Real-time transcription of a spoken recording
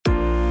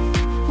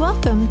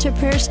Welcome to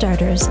Prayer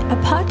Starters, a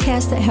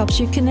podcast that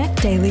helps you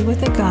connect daily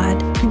with a God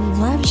who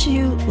loves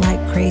you like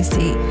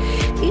crazy.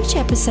 Each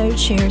episode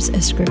shares a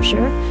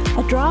scripture,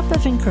 a drop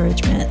of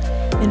encouragement,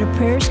 and a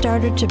prayer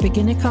starter to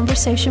begin a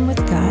conversation with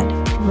God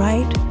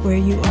right where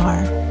you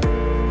are.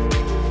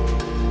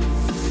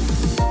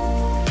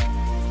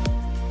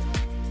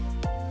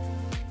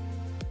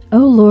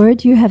 Oh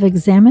Lord, you have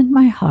examined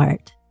my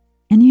heart,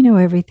 and you know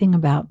everything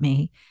about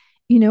me.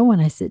 You know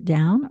when I sit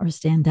down or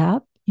stand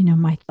up. You know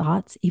my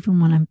thoughts even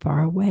when I'm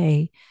far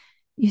away.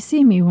 You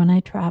see me when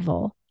I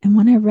travel and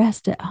when I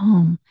rest at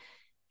home.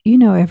 You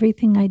know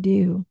everything I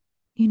do.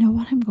 You know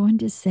what I'm going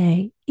to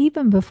say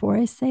even before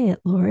I say it,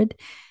 Lord.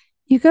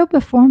 You go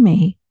before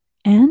me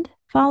and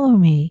follow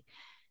me.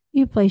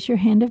 You place your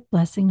hand of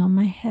blessing on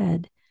my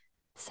head.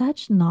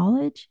 Such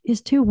knowledge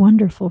is too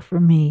wonderful for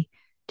me,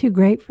 too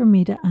great for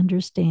me to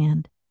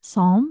understand.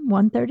 Psalm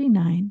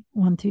 139,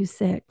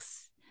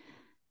 1-6.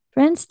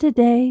 Friends,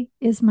 today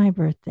is my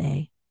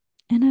birthday.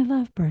 And I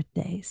love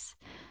birthdays.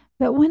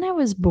 But when I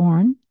was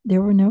born,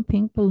 there were no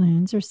pink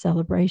balloons or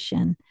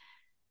celebration.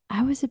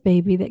 I was a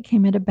baby that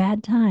came at a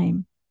bad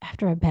time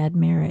after a bad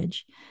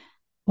marriage.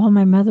 While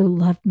my mother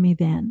loved me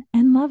then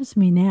and loves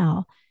me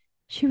now,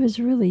 she was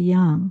really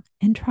young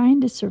and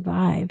trying to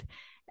survive,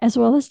 as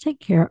well as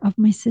take care of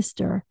my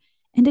sister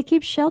and to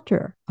keep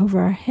shelter over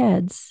our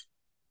heads.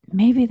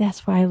 Maybe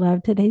that's why I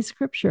love today's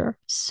scripture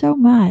so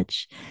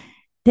much.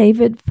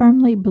 David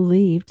firmly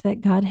believed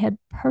that God had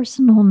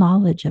personal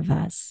knowledge of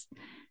us,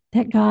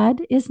 that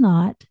God is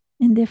not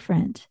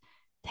indifferent,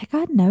 that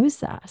God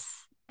knows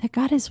us, that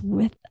God is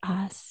with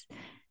us,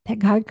 that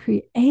God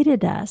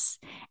created us.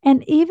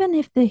 And even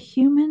if the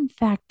human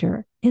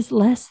factor is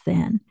less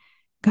than,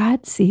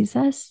 God sees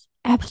us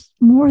as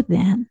more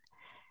than.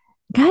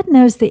 God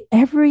knows the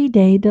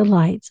everyday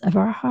delights of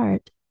our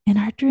heart and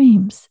our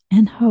dreams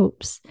and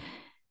hopes.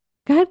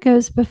 God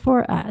goes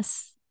before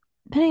us.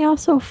 But he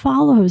also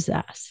follows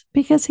us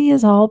because he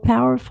is all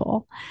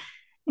powerful.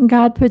 And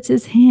God puts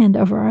his hand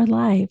over our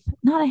life,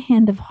 not a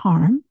hand of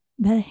harm,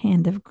 but a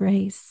hand of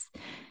grace.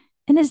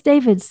 And as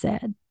David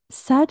said,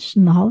 such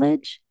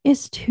knowledge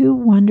is too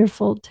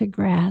wonderful to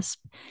grasp.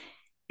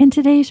 In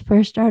today's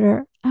prayer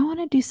starter, I want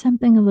to do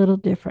something a little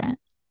different.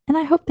 And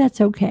I hope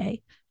that's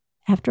okay.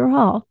 After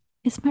all,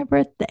 it's my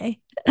birthday.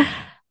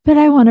 But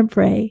I want to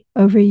pray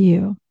over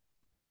you.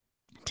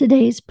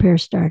 Today's prayer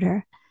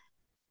starter.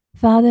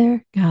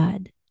 Father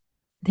God,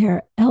 there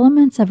are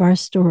elements of our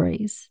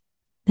stories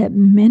that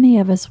many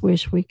of us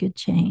wish we could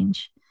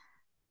change,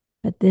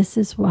 but this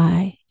is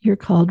why you're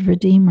called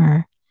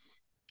Redeemer.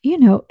 You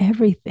know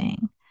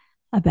everything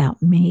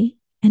about me,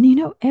 and you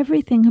know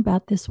everything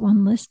about this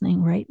one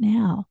listening right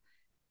now,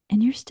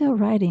 and you're still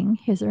writing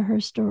his or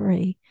her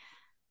story.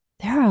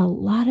 There are a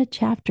lot of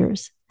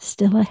chapters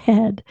still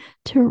ahead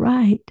to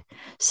write,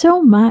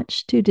 so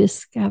much to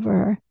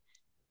discover.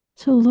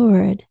 So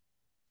Lord,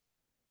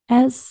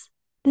 as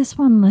this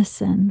one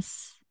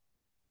listens,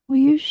 will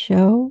you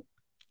show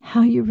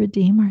how you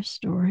redeem our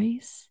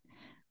stories?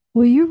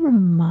 Will you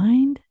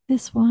remind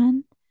this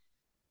one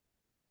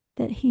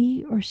that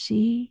he or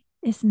she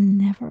is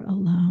never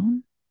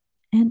alone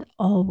and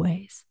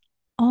always,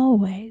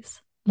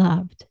 always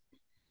loved?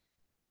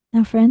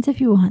 Now, friends,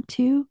 if you want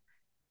to,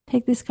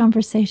 take this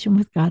conversation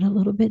with God a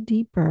little bit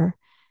deeper.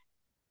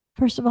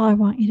 First of all, I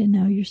want you to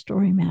know your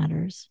story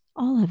matters,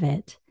 all of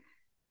it.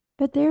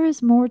 But there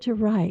is more to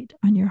write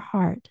on your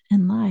heart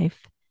and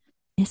life.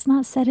 It's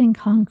not set in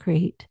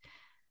concrete.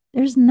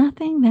 There's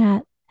nothing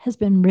that has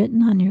been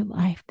written on your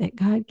life that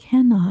God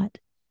cannot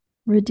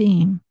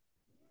redeem.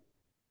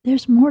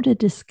 There's more to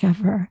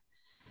discover.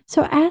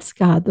 So ask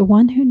God, the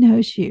one who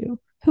knows you,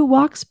 who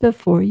walks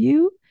before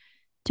you,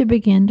 to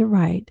begin to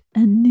write a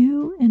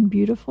new and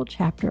beautiful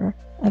chapter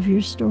of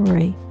your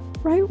story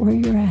right where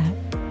you're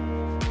at.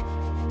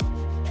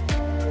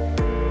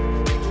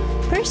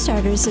 Prayer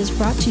Starters is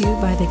brought to you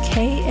by the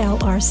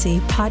KLRC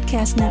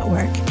Podcast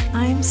Network.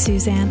 I'm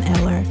Suzanne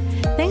Eller.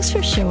 Thanks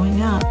for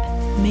showing up.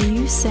 May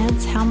you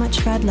sense how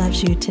much God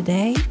loves you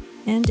today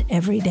and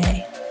every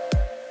day.